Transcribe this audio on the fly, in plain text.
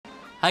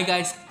Hi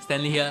guys,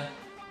 Stanley here.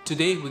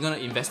 Today we're going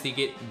to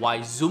investigate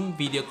why Zoom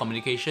Video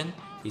Communication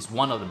is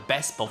one of the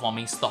best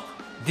performing stock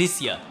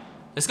this year.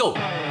 Let's go!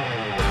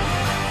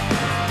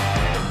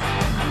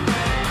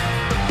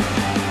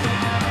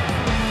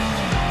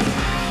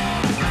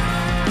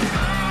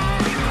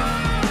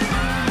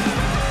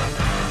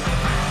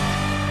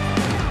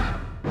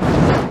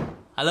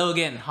 Hello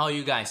again, how are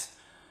you guys?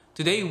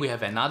 Today we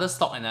have another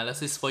stock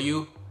analysis for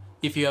you.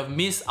 If you have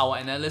missed our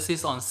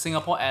analysis on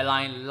Singapore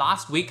Airlines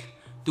last week,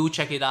 do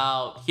check it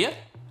out here.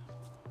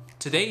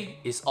 Today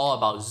is all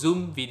about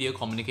Zoom Video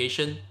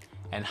Communication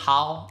and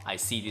how I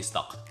see this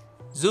stock.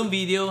 Zoom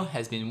Video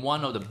has been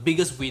one of the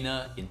biggest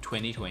winners in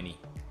 2020.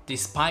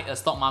 Despite a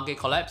stock market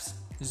collapse,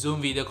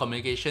 Zoom Video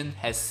Communication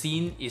has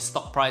seen its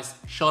stock price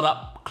shot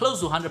up close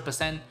to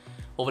 100%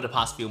 over the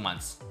past few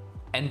months.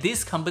 And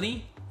this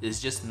company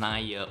is just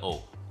 9 years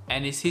old.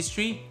 And its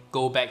history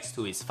goes back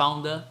to its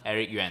founder,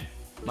 Eric Yuan.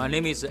 My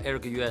name is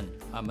Eric Yuan.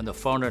 I'm the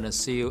founder and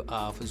CEO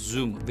of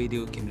Zoom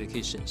Video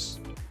Communications.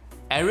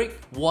 Eric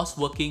was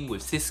working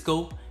with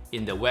Cisco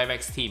in the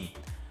Webex team,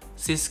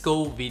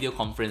 Cisco video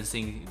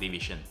conferencing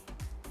division.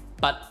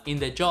 But in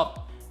the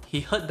job,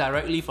 he heard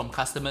directly from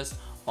customers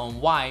on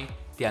why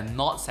they are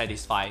not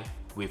satisfied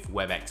with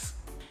Webex.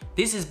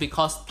 This is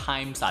because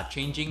times are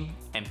changing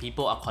and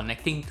people are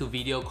connecting to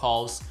video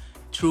calls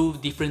through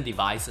different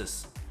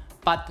devices.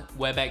 But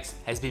Webex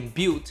has been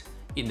built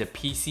in the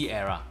PC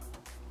era.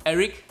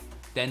 Eric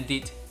then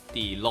did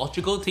the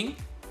logical thing.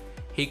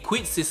 He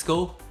quit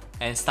Cisco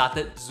and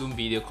started Zoom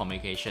Video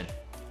Communication.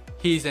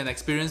 He is an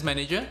experienced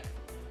manager,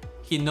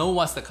 he knows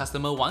what the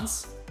customer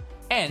wants,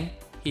 and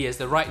he has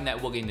the right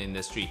network in the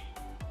industry.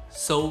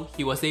 So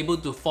he was able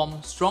to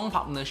form strong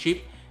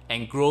partnership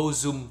and grow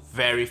Zoom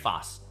very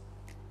fast.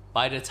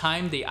 By the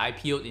time they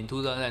IPO'd in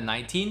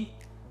 2019,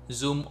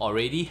 Zoom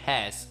already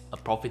has a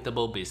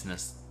profitable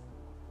business.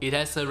 It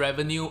has a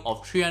revenue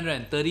of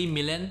 330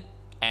 million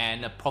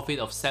and a profit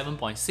of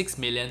 7.6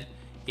 million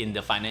in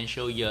the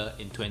financial year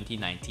in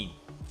 2019.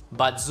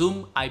 But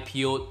Zoom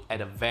IPO'd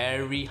at a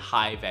very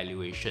high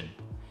valuation,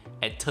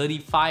 at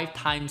 35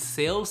 times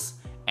sales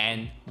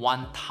and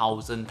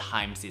 1,000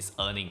 times its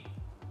earning.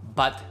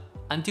 But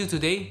until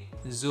today,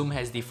 Zoom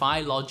has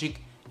defied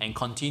logic and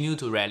continued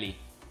to rally.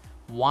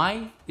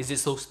 Why is it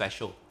so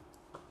special?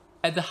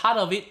 At the heart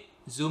of it,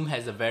 Zoom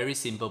has a very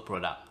simple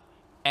product,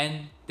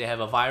 and they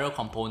have a viral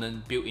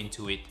component built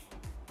into it.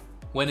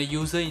 When a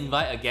user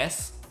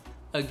invites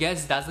a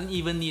guest doesn't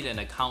even need an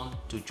account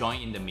to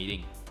join in the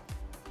meeting.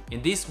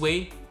 In this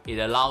way, it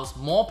allows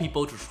more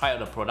people to try out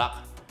the product,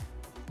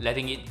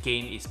 letting it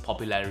gain its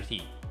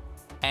popularity.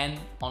 And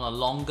on a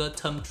longer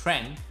term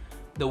trend,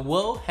 the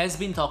world has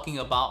been talking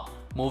about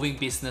moving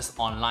business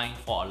online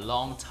for a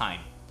long time.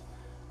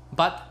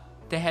 But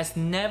there has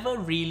never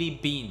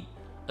really been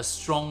a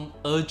strong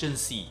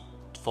urgency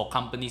for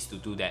companies to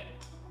do that.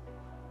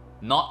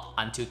 Not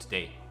until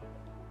today.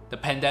 The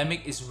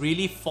pandemic is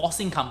really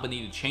forcing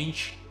companies to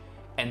change,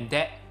 and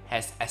that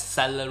has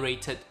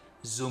accelerated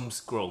Zoom's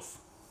growth.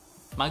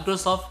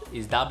 Microsoft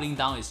is doubling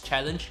down its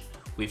challenge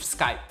with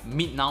Skype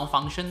Meet Now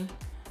function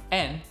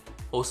and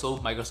also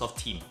Microsoft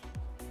Teams.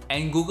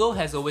 And Google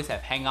has always had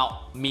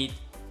Hangout, Meet,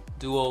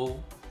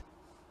 Duo.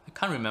 I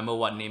can't remember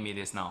what name it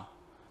is now.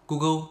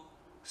 Google,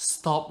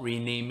 stop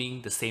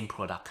renaming the same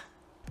product.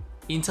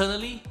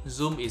 Internally,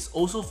 Zoom is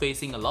also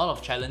facing a lot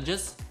of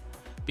challenges.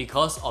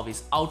 Because of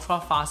its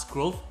ultra-fast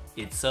growth,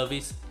 its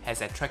service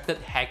has attracted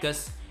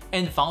hackers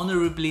and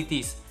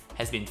vulnerabilities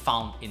has been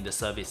found in the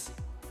service.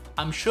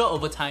 I'm sure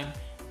over time,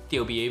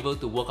 they'll be able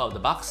to work out the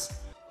bugs.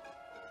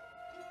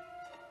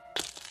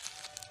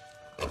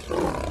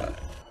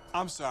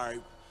 I'm sorry,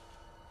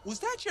 was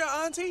that your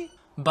auntie?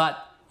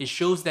 But it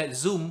shows that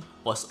Zoom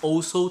was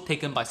also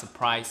taken by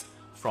surprise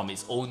from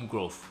its own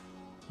growth.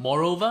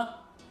 Moreover,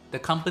 the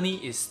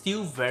company is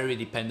still very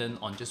dependent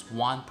on just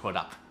one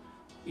product.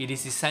 It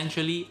is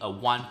essentially a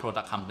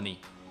one-product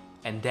company,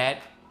 and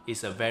that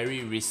is a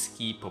very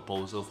risky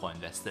proposal for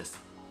investors.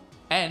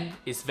 And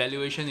its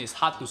valuation is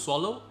hard to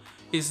swallow.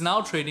 It's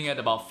now trading at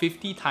about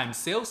 50 times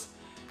sales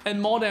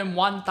and more than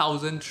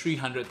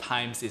 1,300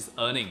 times its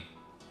earning.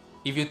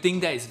 If you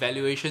think that its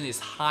valuation is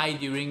high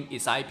during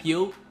its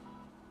IPO,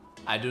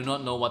 I do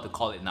not know what to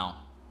call it now.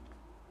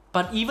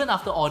 But even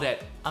after all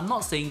that, I'm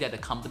not saying that the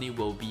company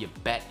will be a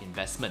bad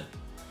investment.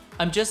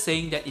 I'm just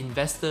saying that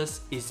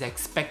investors is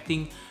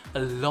expecting a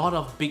lot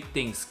of big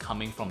things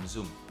coming from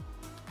Zoom.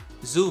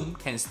 Zoom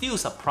can still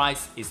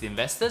surprise its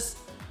investors.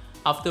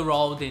 After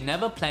all, they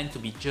never plan to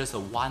be just a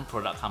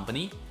one-product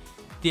company.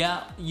 They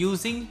are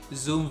using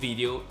Zoom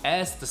Video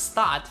as the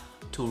start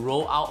to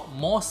roll out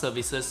more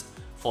services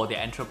for their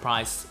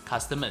enterprise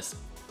customers,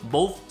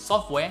 both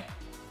software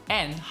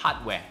and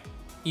hardware.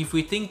 If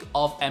we think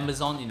of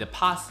Amazon in the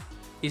past,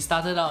 it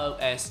started out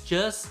as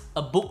just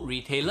a book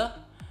retailer,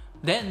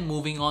 then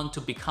moving on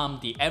to become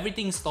the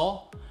everything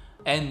store,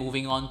 and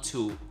moving on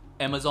to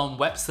Amazon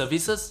Web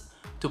Services,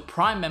 to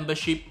Prime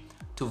membership,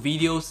 to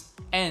videos,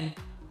 and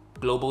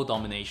global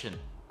domination.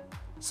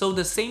 So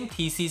the same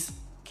thesis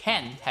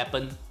can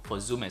happen for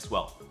Zoom as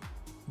well.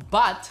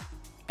 But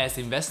As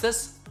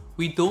investors,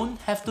 we don't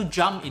have to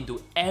jump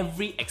into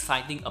every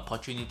exciting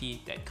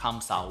opportunity that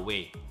comes our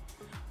way.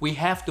 We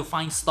have to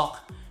find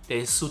stock that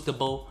is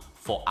suitable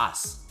for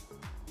us.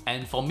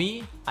 And for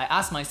me, I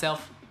ask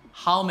myself,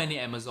 how many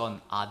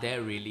Amazon are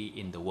there really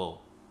in the world?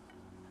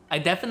 I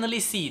definitely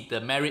see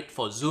the merit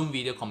for Zoom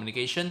video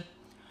communication,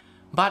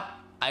 but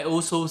I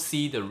also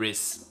see the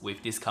risks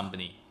with this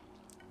company.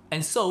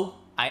 And so,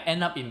 I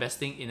end up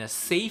investing in a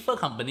safer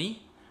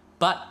company,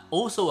 but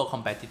also a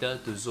competitor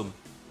to Zoom,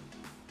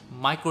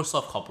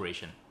 Microsoft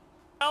Corporation.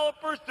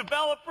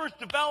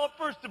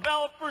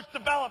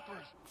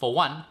 Developers. For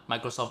one,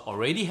 Microsoft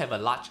already have a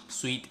large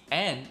suite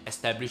and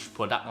established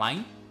product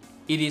line.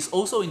 It is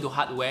also into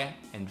hardware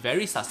and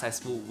very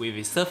successful with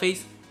its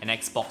Surface and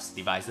Xbox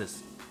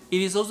devices.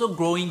 It is also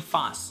growing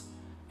fast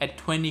at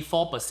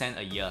 24%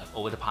 a year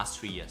over the past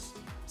 3 years.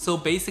 So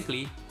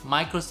basically,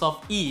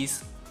 Microsoft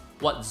is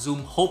what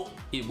Zoom hoped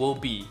it will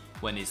be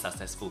when it's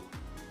successful.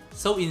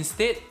 So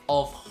instead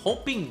of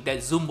hoping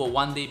that Zoom will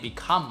one day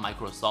become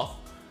Microsoft,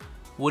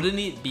 wouldn't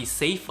it be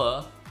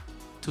safer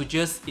to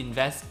just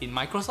invest in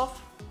Microsoft?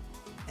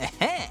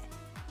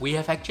 We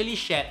have actually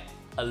shared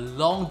a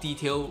long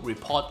detailed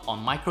report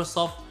on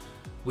Microsoft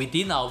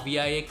within our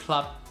VIA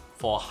club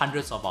for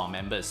hundreds of our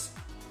members.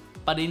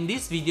 But in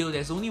this video,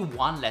 there's only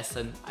one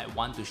lesson I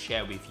want to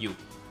share with you,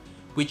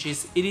 which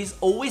is it is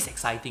always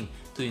exciting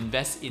to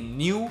invest in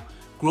new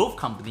growth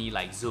company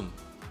like Zoom.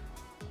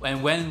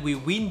 And when we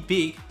win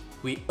big,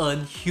 we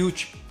earn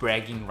huge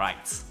bragging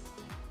rights.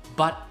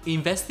 But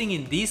investing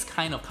in this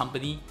kind of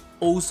company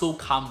also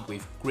come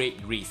with great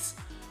risks.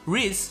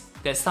 Risks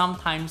that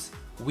sometimes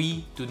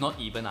we do not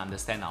even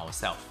understand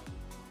ourselves.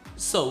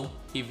 So,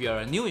 if you're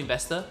a new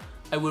investor,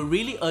 I will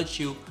really urge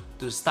you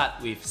to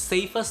start with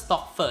safer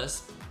stock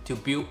first to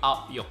build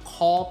up your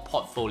core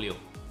portfolio.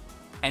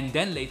 And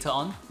then later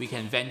on, we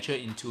can venture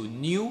into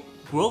new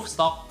growth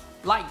stock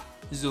like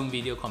Zoom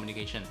video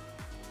communication.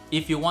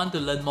 If you want to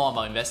learn more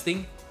about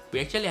investing, we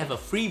actually have a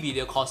free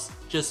video course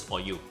just for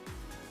you.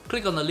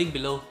 Click on the link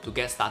below to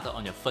get started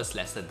on your first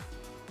lesson.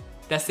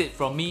 That's it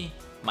from me.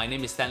 My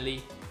name is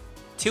Stanley.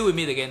 Till we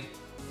meet again,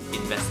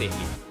 invest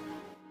safely.